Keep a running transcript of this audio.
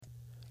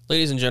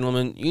Ladies and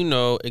gentlemen, you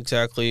know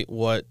exactly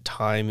what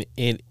time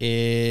it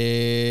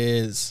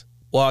is.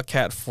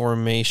 Wildcat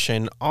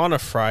formation on a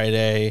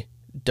Friday.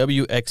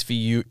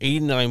 WXVU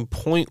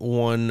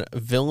 89.1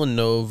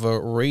 Villanova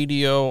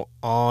Radio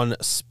on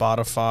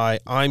Spotify.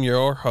 I'm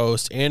your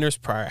host, Anders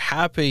Pryor.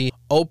 Happy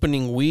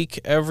opening week,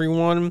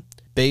 everyone.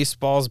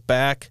 Baseball's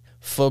back.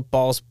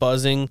 Football's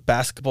buzzing.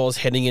 Basketball's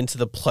heading into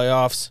the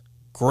playoffs.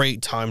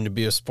 Great time to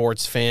be a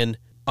sports fan.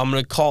 I'm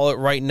going to call it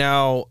right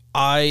now.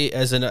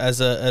 As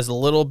a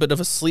little bit of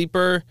a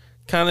sleeper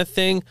kind of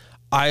thing,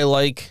 I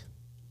like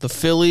the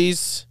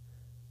Phillies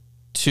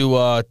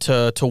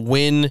to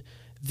win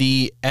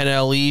the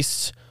NL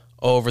East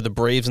over the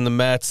Braves and the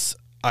Mets.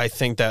 I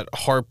think that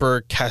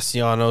Harper,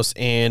 Castellanos,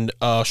 and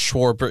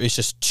Schwarber is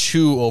just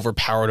too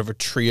overpowered of a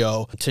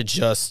trio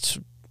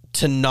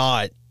to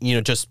not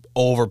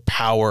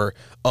overpower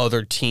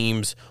other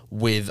teams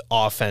with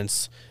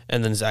offense.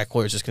 And then Zach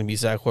Wheeler is just going to be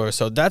Zach Wheeler.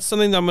 So that's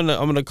something that I'm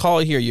gonna call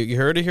here. You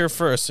heard it here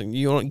first. And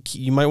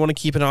you might want to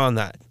keep it on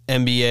that.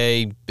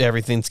 NBA,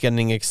 everything's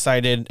getting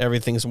excited.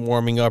 Everything's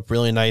warming up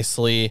really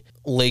nicely.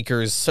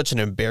 Lakers, such an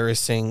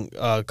embarrassing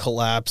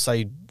collapse.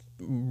 I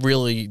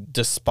really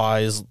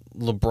despise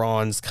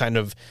LeBron's kind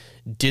of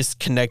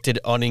disconnected,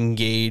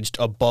 unengaged,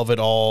 above it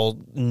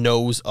all,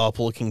 nose up,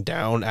 looking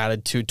down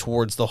attitude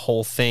towards the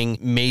whole thing.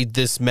 Made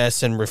this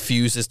mess and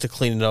refuses to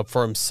clean it up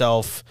for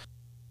himself.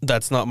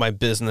 That's not my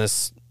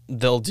business.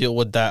 They'll deal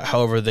with that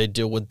however they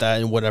deal with that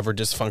in whatever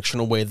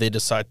dysfunctional way they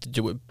decide to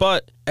do it.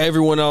 But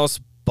everyone else,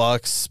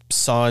 Bucks,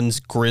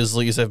 Suns,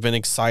 Grizzlies have been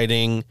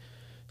exciting.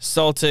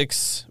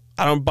 Celtics,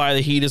 I don't buy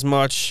the Heat as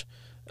much.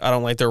 I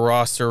don't like their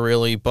roster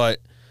really, but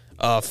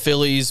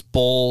Phillies,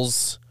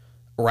 Bulls,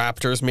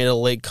 Raptors made a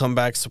late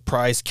comeback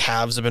surprise.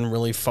 Cavs have been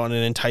really fun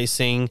and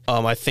enticing.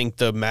 I think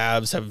the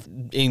Mavs have,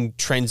 in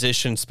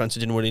transition, Spencer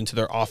Dinwiddie into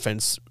their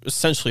offense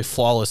essentially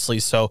flawlessly.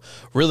 So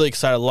really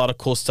excited. A lot of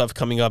cool stuff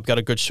coming up. Got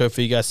a good show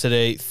for you guys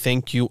today.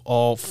 Thank you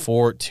all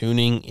for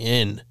tuning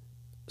in.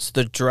 So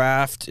the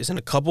draft is in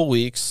a couple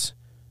weeks.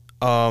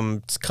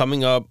 It's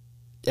coming up.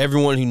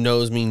 Everyone who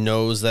knows me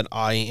knows that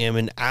I am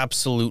an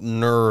absolute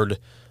nerd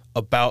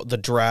about the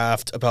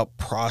draft, about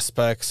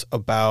prospects,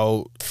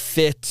 about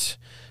fit,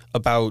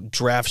 about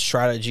draft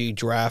strategy,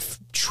 draft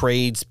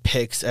trades,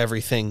 picks,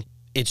 everything.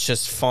 It's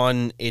just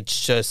fun.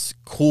 It's just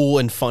cool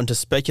and fun to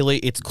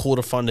speculate. It's cool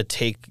and fun to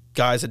take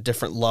guys at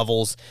different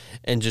levels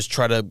and just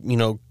try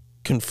to,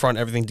 confront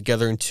everything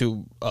together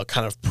into a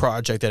kind of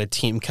project that a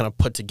team kind of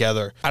put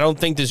together. I don't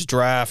think this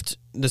draft,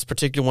 this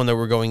particular one that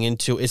we're going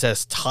into, is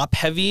as top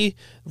heavy,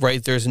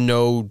 right? There's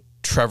no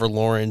Trevor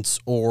Lawrence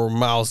or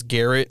Myles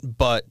Garrett,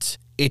 but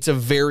it's a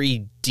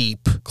very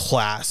deep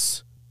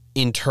class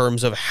in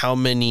terms of how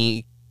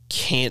many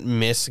can't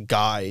miss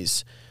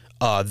guys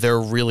there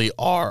really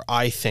are,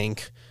 I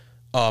think,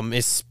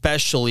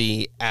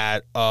 especially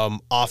at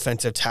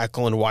offensive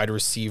tackle and wide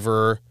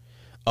receiver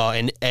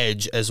and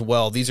edge as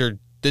well.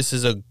 This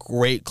is a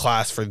great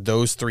class for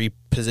those three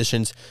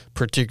positions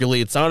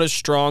particularly. It's not as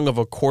strong of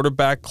a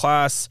quarterback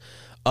class.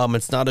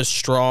 It's not as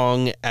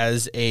strong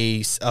as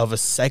a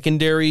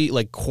secondary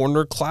like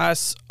corner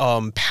class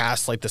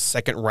past like the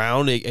second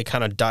round. It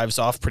kind of dives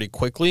off pretty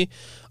quickly.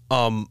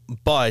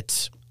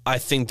 But I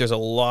think there's a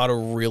lot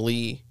of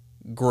really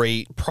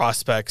great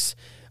prospects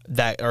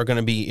that are going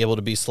to be able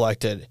to be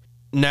selected.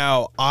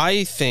 Now,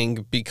 I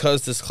think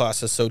because this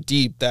class is so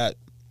deep that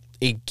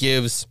it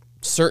gives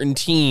certain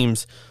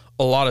teams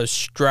a lot of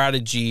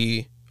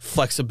strategy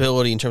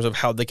flexibility in terms of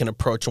how they can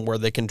approach and where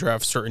they can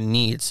draft certain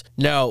needs.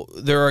 Now,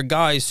 there are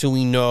guys who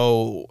we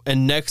know,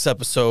 and next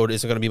episode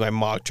is going to be my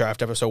mock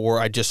draft episode where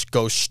I just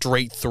go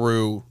straight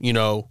through,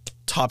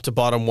 top to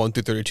bottom 1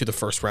 through 32 the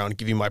first round,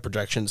 give you my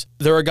projections.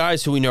 There are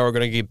guys who we know are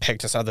going to get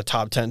picked inside the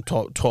top 10,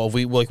 12.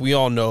 We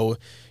all know,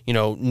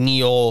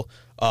 Neal,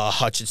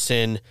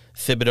 Hutchinson,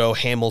 Thibodeau,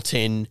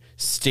 Hamilton,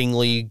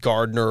 Stingley,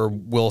 Gardner,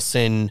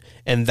 Wilson,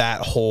 and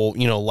that whole,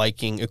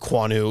 liking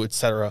Ekwonu,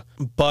 etc.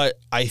 But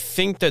I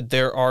think that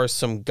there are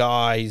some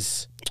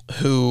guys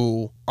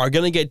who are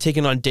going to get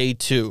taken on day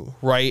 2,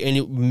 right?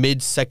 And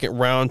mid-second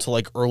round to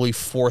like early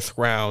 4th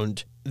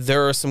round.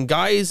 There are some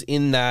guys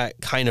in that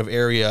kind of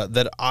area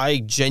that I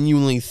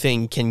genuinely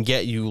think can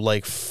get you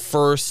like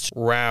first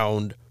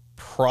round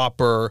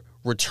proper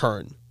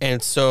return.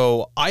 And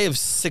so I have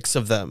 6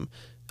 of them.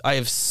 I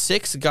have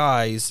 6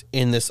 guys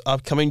in this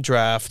upcoming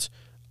draft,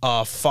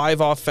 5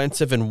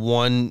 offensive and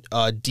 1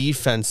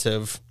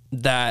 defensive,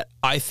 that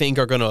I think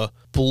are going to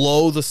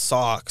blow the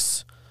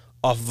socks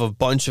off of a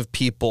bunch of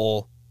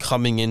people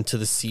coming into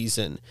the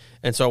season.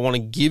 And so I want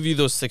to give you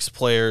those 6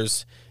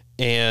 players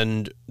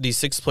and these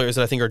 6 players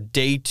that I think are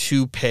day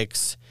 2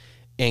 picks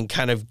and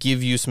kind of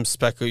give you some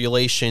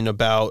speculation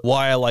about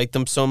why I like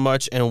them so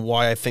much and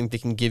why I think they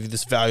can give you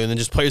this value. And then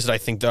just players that I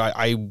think that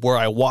where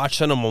I watch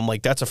them, I'm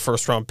like, that's a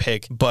first round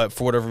pick, but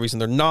for whatever reason,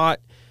 they're not.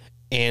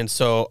 And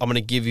so I'm going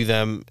to give you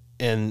them.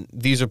 And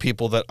these are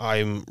people that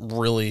I'm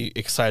really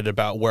excited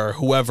about, where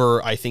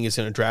whoever I think is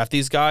going to draft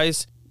these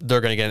guys,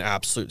 they're going to get an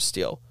absolute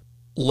steal.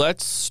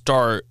 Let's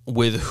start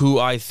with who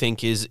I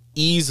think is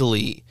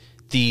easily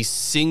the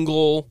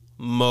single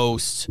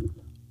most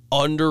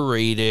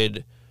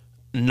underrated,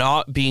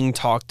 not being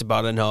talked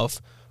about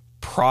enough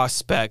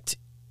prospect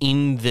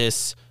in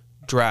this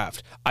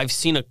draft. I've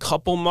seen a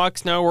couple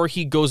mocks now where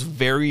he goes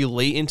very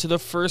late into the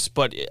first,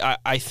 but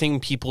I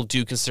think people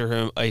do consider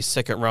him a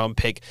second round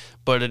pick,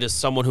 but it is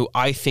someone who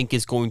I think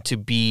is going to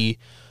be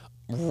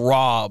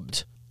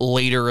robbed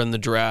later in the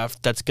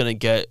draft that's going to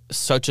get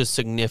such a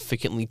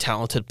significantly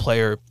talented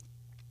player,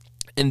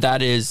 and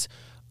that is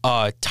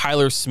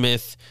Tyler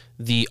Smith,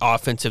 the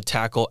offensive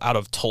tackle out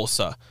of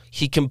Tulsa.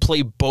 He can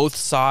play both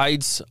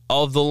sides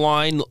of the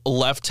line.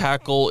 Left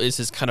tackle is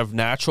his kind of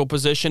natural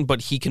position,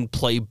 but he can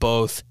play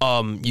both.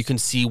 You can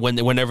see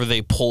whenever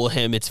they pull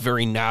him, it's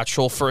very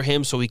natural for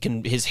him, so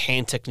his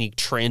hand technique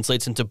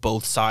translates into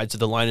both sides of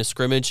the line of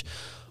scrimmage.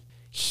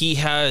 He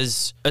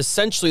has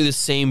essentially the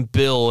same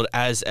build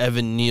as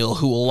Evan Neal,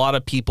 who a lot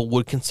of people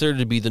would consider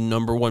to be the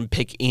number one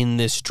pick in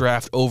this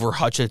draft over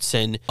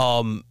Hutchinson.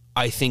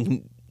 I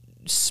think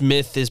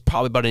Smith is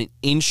probably about an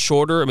inch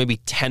shorter, or maybe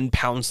 10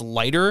 pounds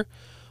lighter.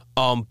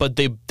 But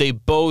they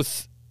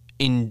both,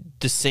 in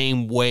the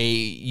same way,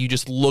 you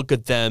just look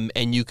at them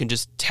and you can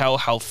just tell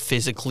how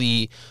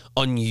physically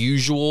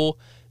unusual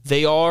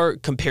they are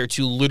compared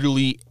to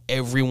literally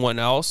everyone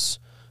else.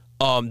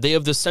 They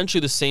have essentially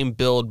the same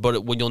build,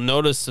 but what you'll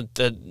notice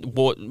that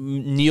what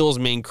Neal's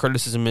main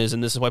criticism is,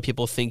 and this is why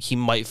people think he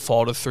might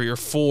fall to 3 or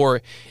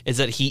 4, is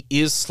that he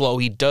is slow.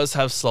 He does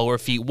have slower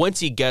feet.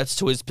 Once he gets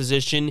to his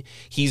position,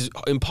 he's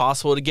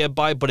impossible to get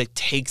by, but it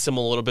takes him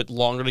a little bit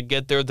longer to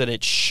get there than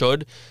it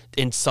should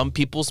in some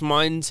people's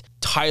minds.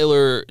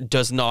 Tyler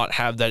does not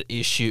have that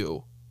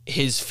issue.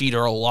 His feet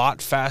are a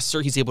lot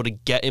faster. He's able to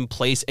get in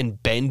place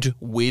and bend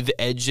with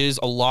edges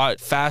a lot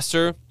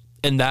faster,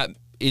 and that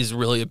is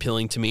really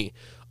appealing to me.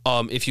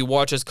 If you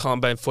watch his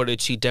combine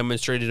footage, he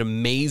demonstrated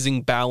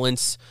amazing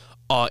balance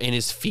in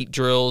his feet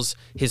drills.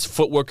 His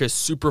footwork is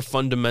super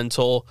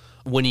fundamental.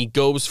 When he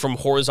goes from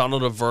horizontal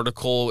to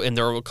vertical, and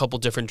there are a couple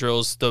different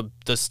drills,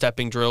 the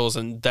stepping drills,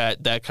 and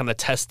that kind of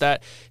test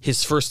that,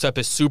 his first step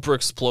is super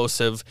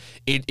explosive.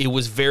 It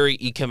was very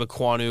Ikem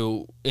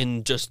Ekwonu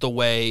in just the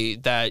way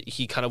that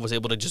he kind of was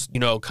able to just,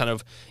 kind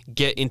of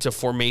get into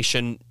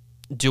formation,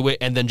 do it,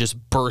 and then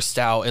just burst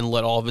out and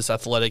let all of his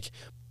athletic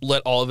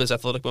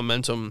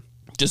momentum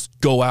just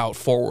go out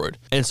forward.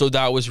 And so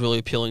that was really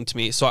appealing to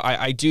me. So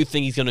I do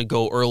think he's going to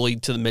go early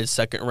to the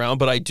mid-second round,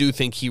 but I do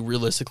think he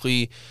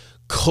realistically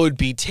could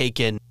be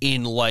taken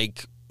in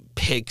like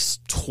picks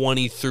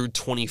 20 through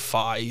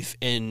 25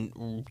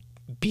 and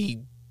be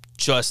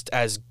just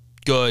as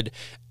good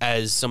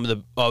as some of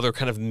the other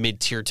kind of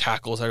mid-tier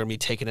tackles that are going to be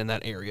taken in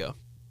that area.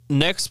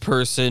 Next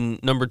person,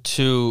 number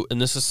 2,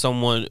 and this is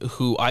someone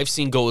who I've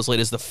seen go as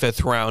late as the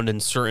 5th round in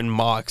certain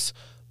mocks,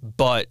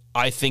 but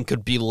I think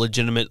could be a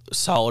legitimate,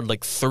 solid,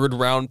 like 3rd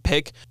round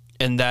pick,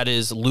 and that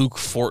is Luke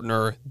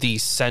Fortner, the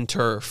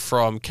center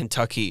from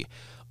Kentucky.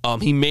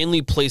 He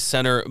mainly plays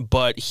center,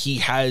 but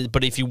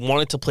if he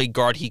wanted to play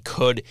guard, he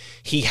could.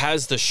 He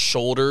has the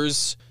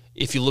shoulders.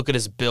 If you look at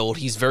his build,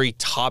 he's very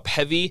top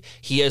heavy.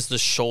 He has the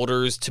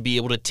shoulders to be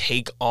able to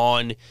take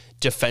on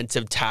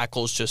defensive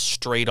tackles just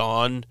straight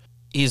on.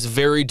 He's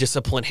very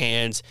disciplined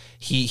hands.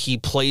 He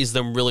plays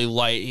them really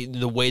light.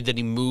 The way that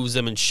he moves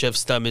them and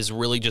shifts them is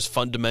really just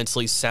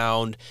fundamentally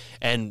sound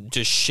and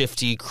just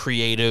shifty,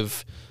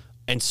 creative.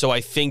 And so I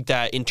think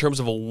that in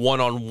terms of a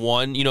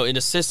one-on-one, in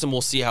a system,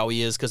 we'll see how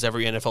he is because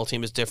every NFL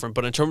team is different.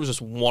 But in terms of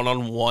just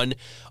one-on-one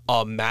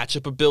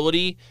matchup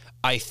ability,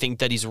 I think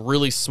that he's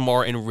really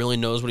smart and really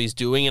knows what he's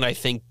doing. And I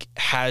think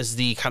has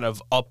the kind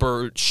of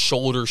upper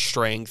shoulder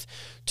strength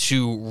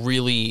to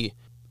really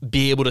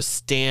be able to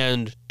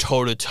stand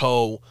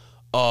toe-to-toe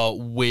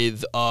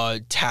with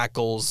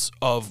tackles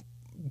of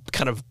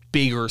kind of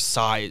bigger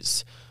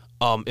size,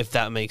 if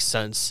that makes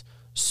sense.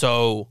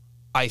 So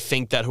I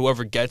think that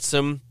whoever gets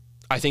him,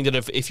 I think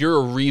that if you're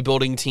a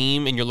rebuilding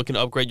team and you're looking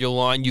to upgrade your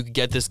line, you could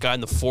get this guy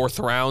in the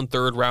 4th round,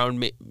 3rd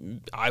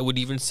round, I would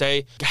even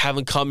say. Have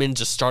him come in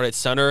to start at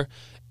center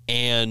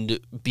and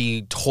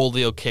be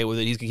totally okay with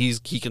it.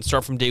 He can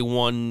start from day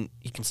one.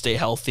 He can stay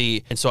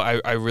healthy. And so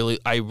I really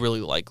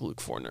like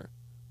Luke Fortner.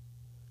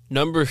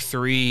 Number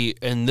 3,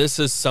 and this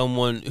is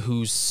someone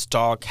whose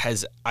stock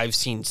I've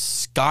seen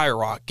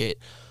skyrocket.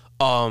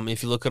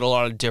 If you look at a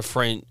lot of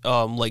different,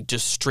 like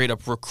just straight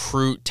up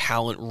recruit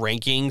talent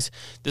rankings,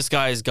 this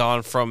guy has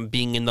gone from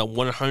being in the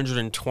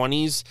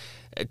 120s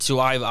to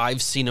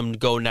I've seen him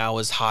go now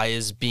as high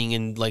as being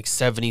in like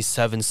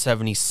 77,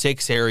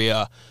 76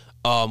 area,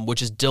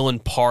 which is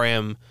Dylan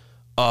Parham,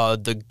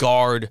 the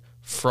guard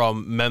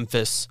from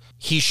Memphis.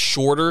 He's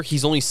shorter.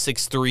 He's only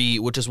 6'3",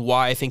 which is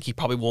why I think he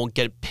probably won't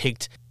get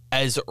picked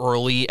as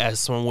early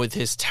as someone with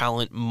his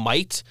talent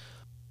might,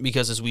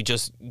 because as athletes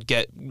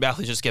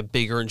just get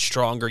bigger and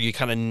stronger, you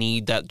kind of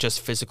need that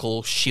just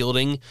physical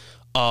shielding,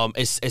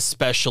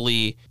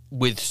 especially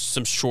with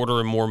some shorter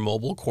and more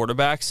mobile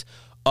quarterbacks.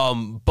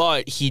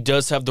 But he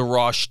does have the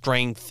raw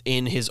strength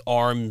in his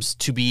arms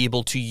to be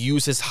able to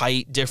use his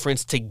height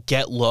difference to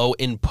get low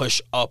and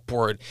push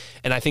upward.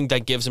 And I think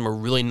that gives him a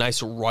really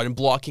nice run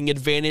blocking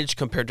advantage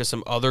compared to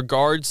some other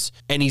guards.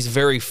 And he's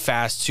very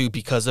fast too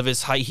because of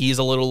his height. He is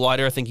a little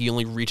lighter. I think he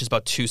only reaches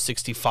about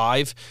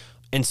 265.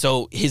 And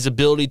so his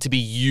ability to be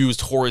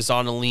used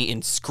horizontally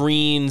in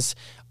screens,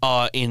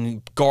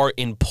 in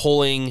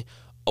pulling,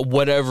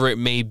 whatever it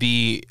may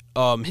be,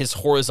 his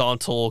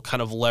horizontal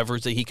kind of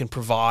leverage that he can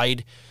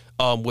provide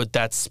with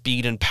that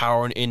speed and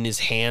power in his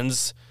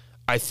hands,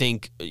 I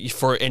think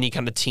for any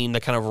kind of team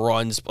that kind of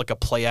runs like a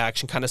play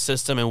action kind of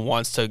system and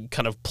wants to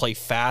kind of play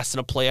fast in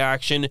a play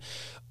action,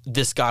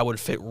 this guy would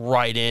fit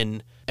right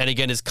in. And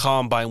again, his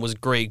combine was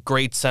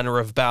great center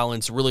of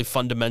balance, really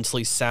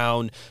fundamentally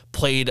sound,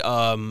 played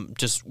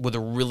just with a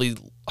really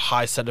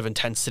high set of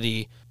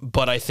intensity.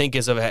 But I think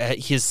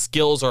his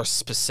skills are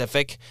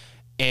specific,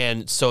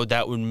 and so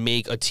that would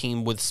make a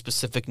team with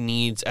specific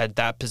needs at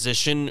that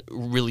position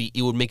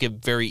it would make it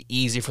very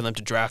easy for them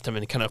to draft him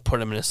and kind of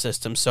put him in a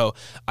system. So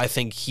I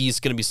think he's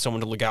going to be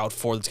someone to look out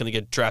for that's going to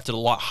get drafted a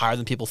lot higher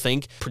than people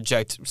think.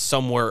 Project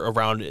somewhere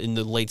around in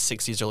the late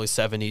 60s, early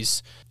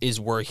 70s is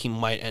where he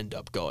might end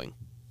up going.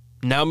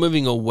 Now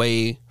moving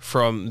away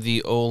from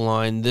the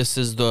O-line, this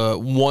is the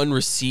one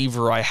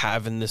receiver I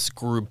have in this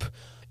group.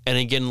 And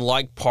again,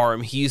 like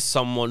Parham, he's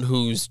someone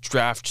whose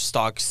draft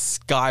stock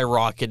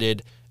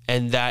skyrocketed,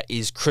 and that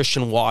is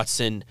Christian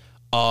Watson,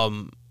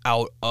 the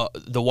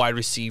wide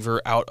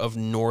receiver out of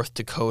North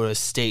Dakota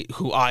State,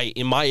 who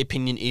in my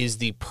opinion, is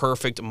the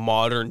perfect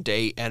modern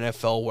day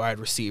NFL wide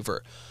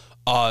receiver.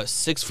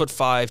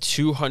 6'5",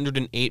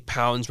 208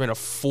 pounds, ran a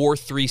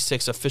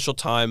 4.36 official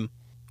time.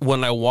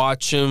 When I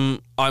watch him,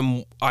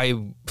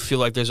 I feel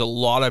like there's a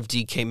lot of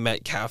DK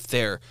Metcalf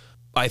there.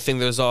 I think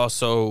there's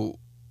also,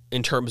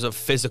 in terms of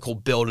physical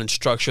build and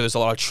structure, there's a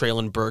lot of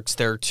Treylon Burks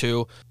there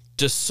too.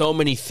 Just so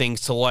many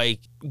things to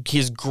like.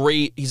 He's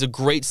a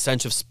great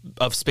sense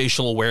of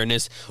spatial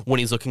awareness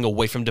when he's looking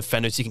away from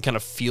defenders. He can kind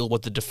of feel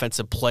what the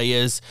defensive play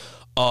is.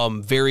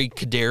 Very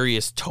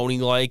Kadarius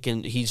Toney-like,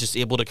 and he's just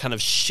able to kind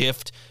of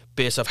shift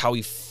based off how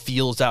he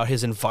feels out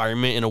his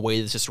environment in a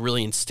way that's just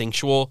really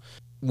instinctual,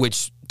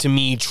 which to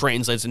me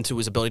translates into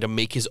his ability to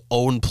make his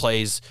own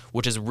plays,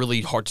 which is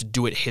really hard to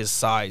do at his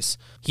size.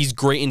 He's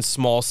great in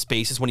small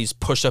spaces when he's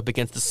pushed up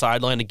against the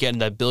sideline. Again,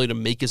 the ability to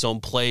make his own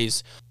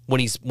plays when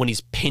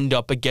he's pinned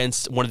up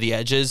against one of the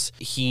edges.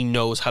 He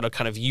knows how to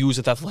kind of use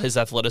his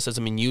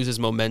athleticism and use his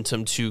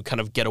momentum to kind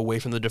of get away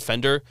from the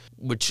defender,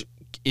 which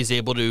is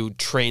able to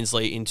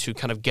translate into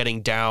kind of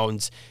getting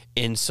downs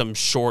in some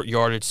short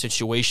yardage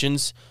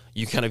situations.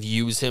 You kind of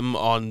use him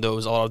on a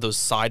lot of those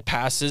side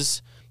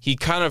passes. He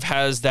kind of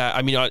has that.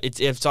 I mean,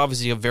 it's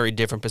obviously a very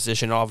different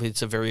position. Obviously,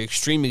 it's a very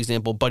extreme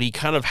example, but he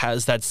kind of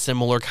has that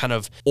similar kind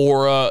of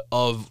aura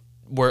of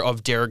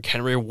Derrick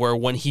Henry, where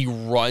when he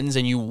runs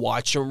and you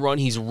watch him run,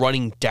 he's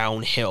running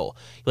downhill.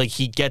 Like,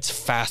 he gets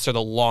faster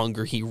the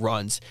longer he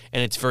runs,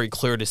 and it's very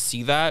clear to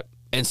see that.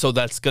 And so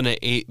that's going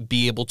to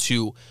be able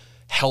to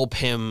help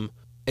him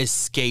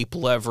escape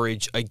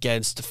leverage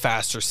against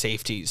faster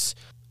safeties.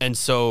 And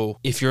so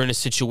if you're in a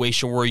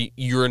situation where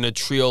you're in a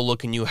trio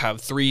look and you have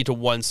three to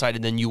one side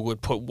and then you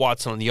would put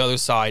Watson on the other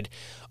side,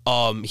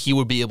 he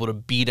would be able to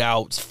beat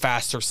out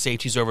faster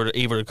safeties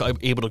able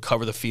to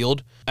cover the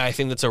field. And I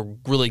think that's a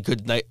really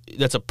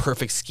that's a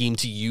perfect scheme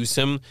to use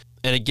him.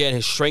 And again,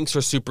 his strengths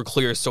are super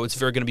clear, so it's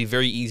going to be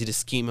very easy to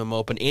scheme him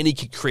open. And he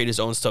can create his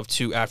own stuff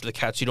too after the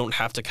catch. You don't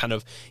have to kind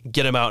of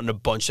get him out in a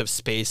bunch of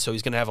space. So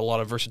he's going to have a lot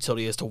of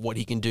versatility as to what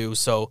he can do.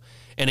 So,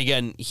 and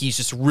again, he's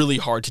just really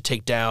hard to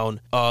take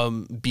down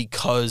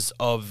because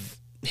of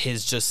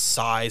his just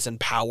size and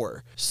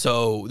power.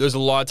 So there's a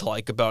lot to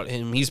like about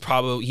him. He's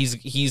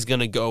going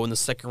to go in the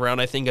second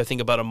round. I think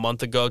about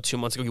 2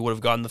 months ago he would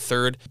have gone the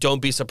third. Don't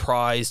be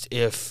surprised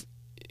if,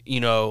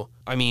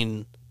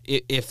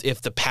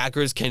 if the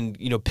Packers can,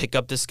 pick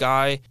up this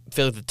guy. I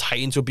feel like the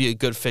Titans would be a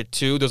good fit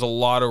too. There's a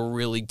lot of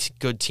really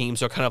good teams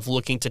that are kind of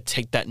looking to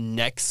take that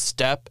next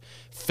step,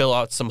 fill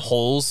out some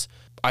holes.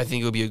 I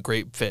think it would be a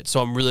great fit. So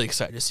I'm really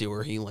excited to see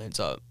where he lands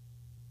up.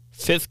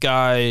 Fifth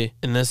guy,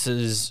 and this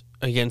is,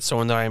 again,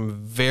 someone that I'm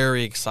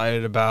very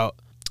excited about,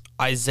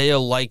 Isaiah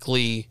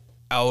Likely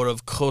out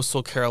of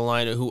Coastal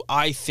Carolina, who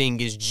I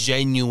think is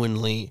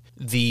genuinely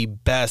the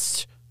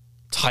best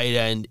tight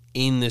end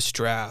in this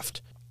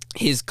draft.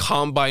 His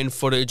combine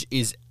footage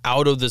is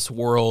out of this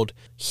world.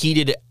 He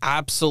did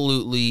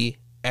absolutely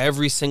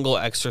every single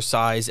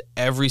exercise,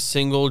 every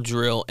single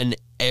drill, and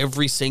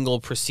every single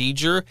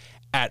procedure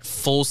at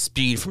full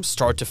speed from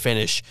start to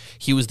finish.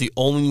 He was the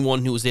only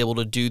one who was able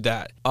to do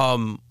that.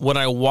 When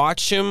I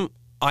watch him,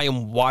 I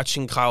am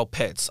watching Kyle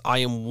Pitts. I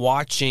am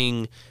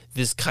watching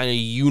this kind of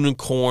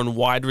unicorn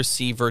wide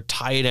receiver,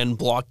 tight end,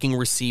 blocking,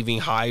 receiving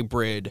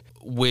hybrid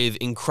with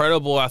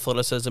incredible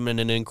athleticism and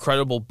an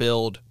incredible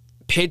build.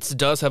 Pitts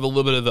does have a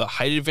little bit of the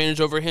height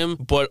advantage over him,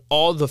 but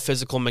all the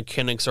physical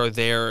mechanics are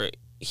there.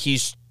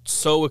 He's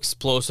so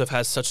explosive,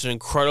 has such an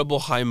incredible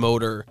high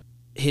motor.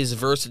 His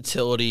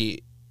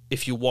versatility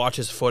if you watch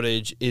his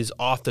footage, is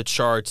off the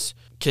charts,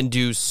 can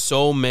do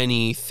so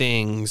many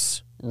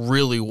things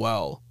really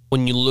well.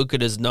 When you look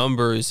at his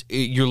numbers,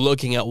 you're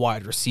looking at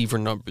wide receiver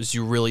numbers.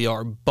 You really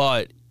are.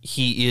 But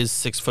he is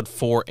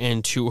 6'4"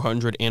 and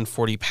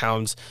 240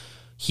 pounds.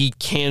 He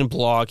can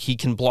block. He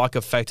can block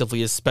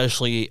effectively,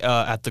 especially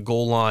at the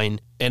goal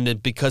line.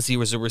 And because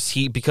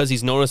because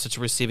he's known as such a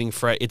receiving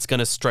threat, it's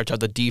going to stretch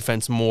out the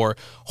defense more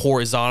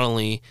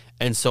horizontally.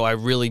 And so I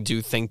really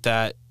do think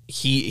that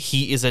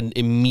he is an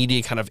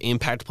immediate kind of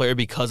impact player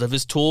because of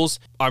his tools.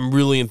 I'm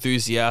really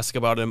enthusiastic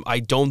about him. I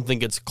don't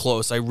think it's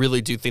close. I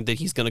really do think that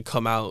he's going to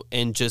come out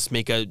and just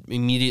make an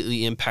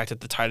immediately impact at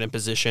the tight end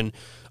position.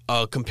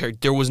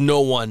 There was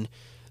no one.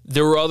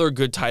 There were other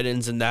good tight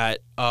ends in that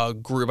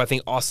group. I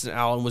think Austin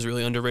Allen was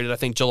really underrated. I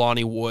think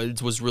Jelani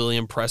Woods was really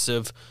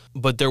impressive,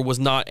 but there was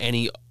not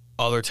any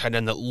other tight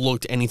end that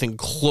looked anything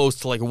close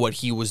to like what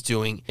he was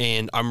doing,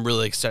 and I'm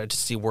really excited to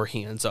see where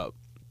he ends up.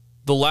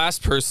 The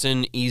last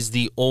person is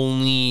the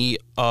only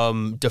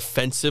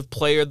defensive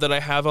player that I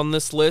have on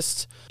this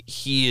list.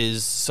 He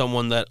is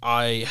someone that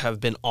I have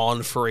been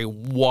on for a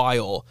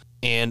while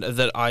and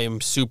that I am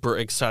super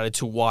excited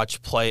to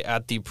watch play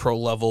at the pro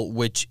level,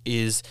 which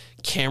is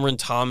Cameron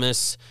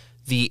Thomas,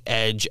 the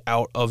edge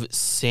out of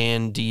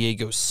San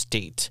Diego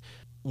State.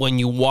 When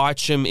you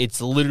watch him,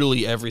 it's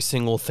literally every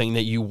single thing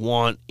that you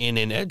want in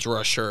an edge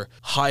rusher.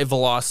 High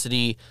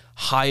velocity,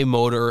 high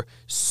motor,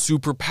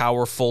 super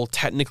powerful,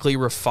 technically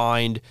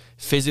refined,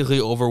 physically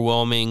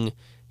overwhelming.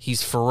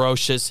 He's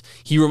ferocious.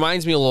 He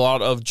reminds me a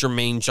lot of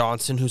Jermaine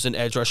Johnson, who's an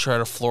edge rusher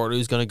out of Florida,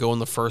 who's going to go in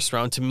the first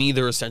round. To me,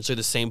 they're essentially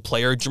the same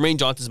player. Jermaine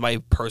Johnson is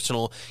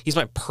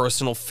my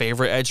personal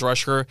favorite edge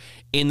rusher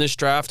in this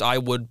draft. I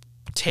would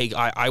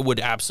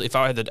absolutely, if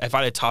I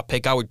had a top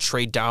pick, I would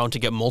trade down to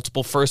get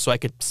multiple first so I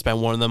could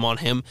spend one of them on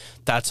him.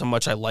 That's how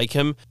much I like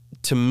him.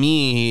 To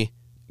me,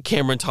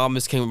 Cameron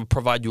Thomas can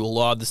provide you a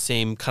lot of the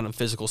same kind of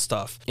physical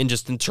stuff, and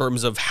just in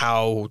terms of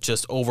how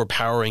just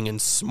overpowering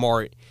and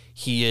smart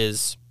he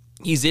is.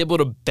 He's able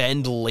to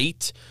bend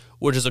late,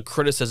 which is a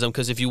criticism,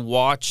 because if you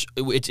watch,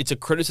 it's a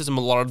criticism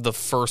a lot of the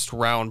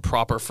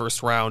proper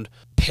first round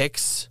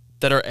picks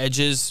that are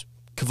edges.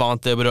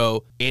 Kayvon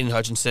Thibodeaux, Aiden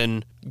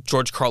Hutchinson,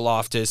 George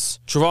Karlaftis.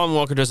 Travon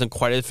Walker doesn't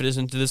quite fit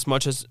into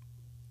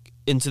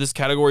this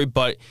category,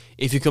 but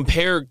if you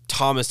compare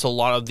Thomas to a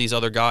lot of these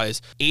other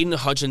guys, Aiden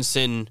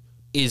Hutchinson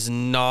is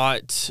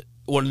not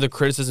one of the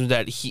criticisms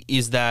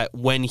that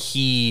when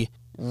he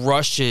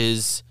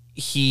rushes,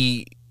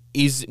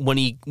 when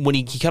he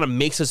kind of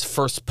makes his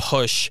first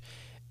push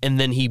and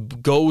then he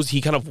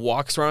kind of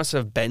walks around instead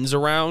of bends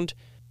around,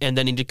 and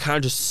then he kind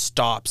of just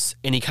stops,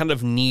 and he kind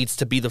of needs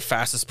to be the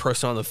fastest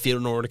person on the field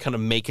in order to kind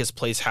of make his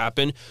plays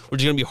happen,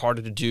 which is going to be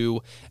harder to do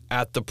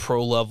at the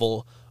pro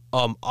level.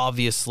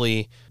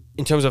 Obviously,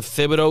 in terms of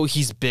Thibodeaux,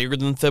 he's bigger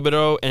than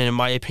Thibodeaux, and in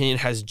my opinion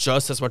has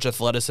just as much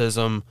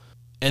athleticism.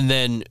 And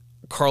then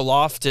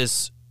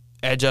Karlaftis,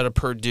 edge out of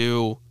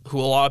Purdue, who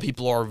a lot of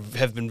people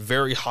have been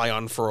very high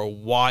on for a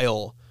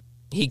while,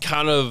 he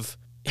kind of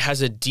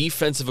has a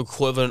defensive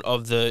equivalent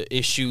of the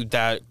issue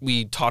that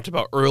we talked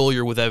about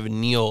earlier with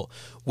Evan Neal,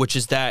 which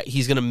is that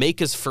he's going to make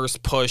his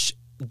first push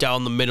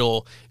down the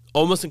middle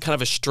almost in kind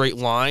of a straight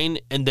line,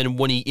 and then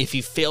if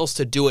he fails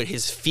to do it,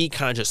 his feet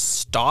kind of just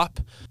stop.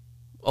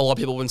 A lot of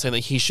people have been saying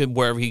that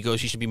wherever he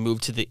goes, he should be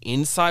moved to the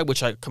inside,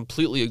 which I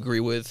completely agree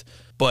with.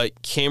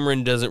 But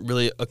Cameron doesn't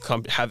really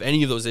have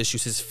any of those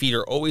issues. His feet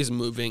are always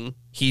moving.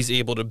 He's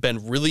able to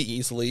bend really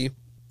easily.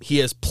 He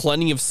has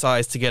plenty of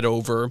size to get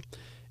over.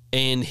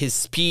 And his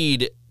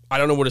speed, I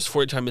don't know what his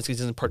 40 time is because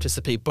he doesn't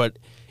participate, but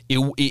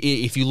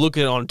if you look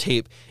at it on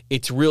tape,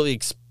 it's really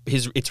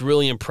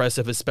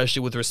impressive,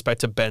 especially with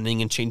respect to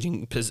bending and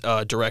changing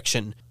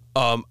direction.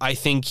 I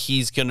think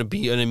he's going to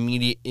be an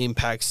immediate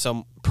impact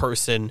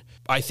person.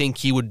 I think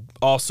he would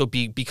also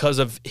be, because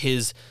of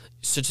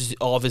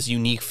all of his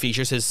unique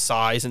features, his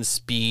size and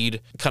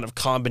speed kind of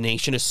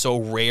combination is so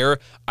rare.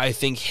 I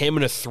think him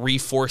in a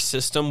 3-4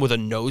 system with a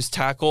nose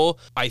tackle,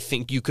 I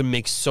think you can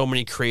make so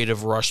many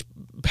creative rush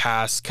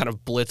pass kind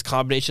of blitz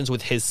combinations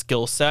with his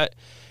skill set.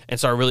 And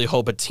so I really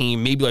hope a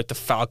team, maybe like the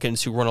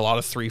Falcons, who run a lot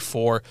of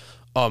 3-4,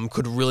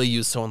 could really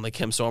use someone like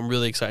him. So I'm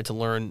really excited to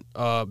learn,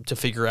 to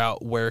figure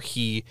out where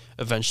he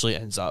eventually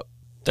ends up.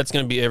 That's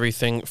going to be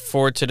everything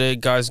for today,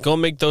 guys. Go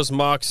make those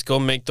mocks. Go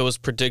make those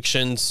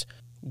predictions.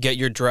 Get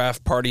your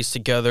draft parties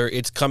together.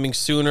 It's coming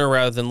sooner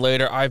rather than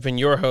later. I've been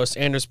your host,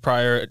 Anders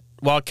Pryor,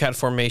 Wildcat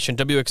Formation,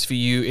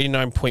 WXVU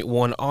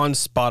 89.1 on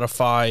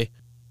Spotify.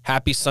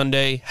 Happy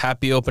Sunday.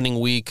 Happy opening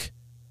week.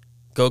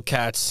 Go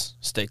Cats.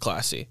 Stay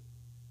classy.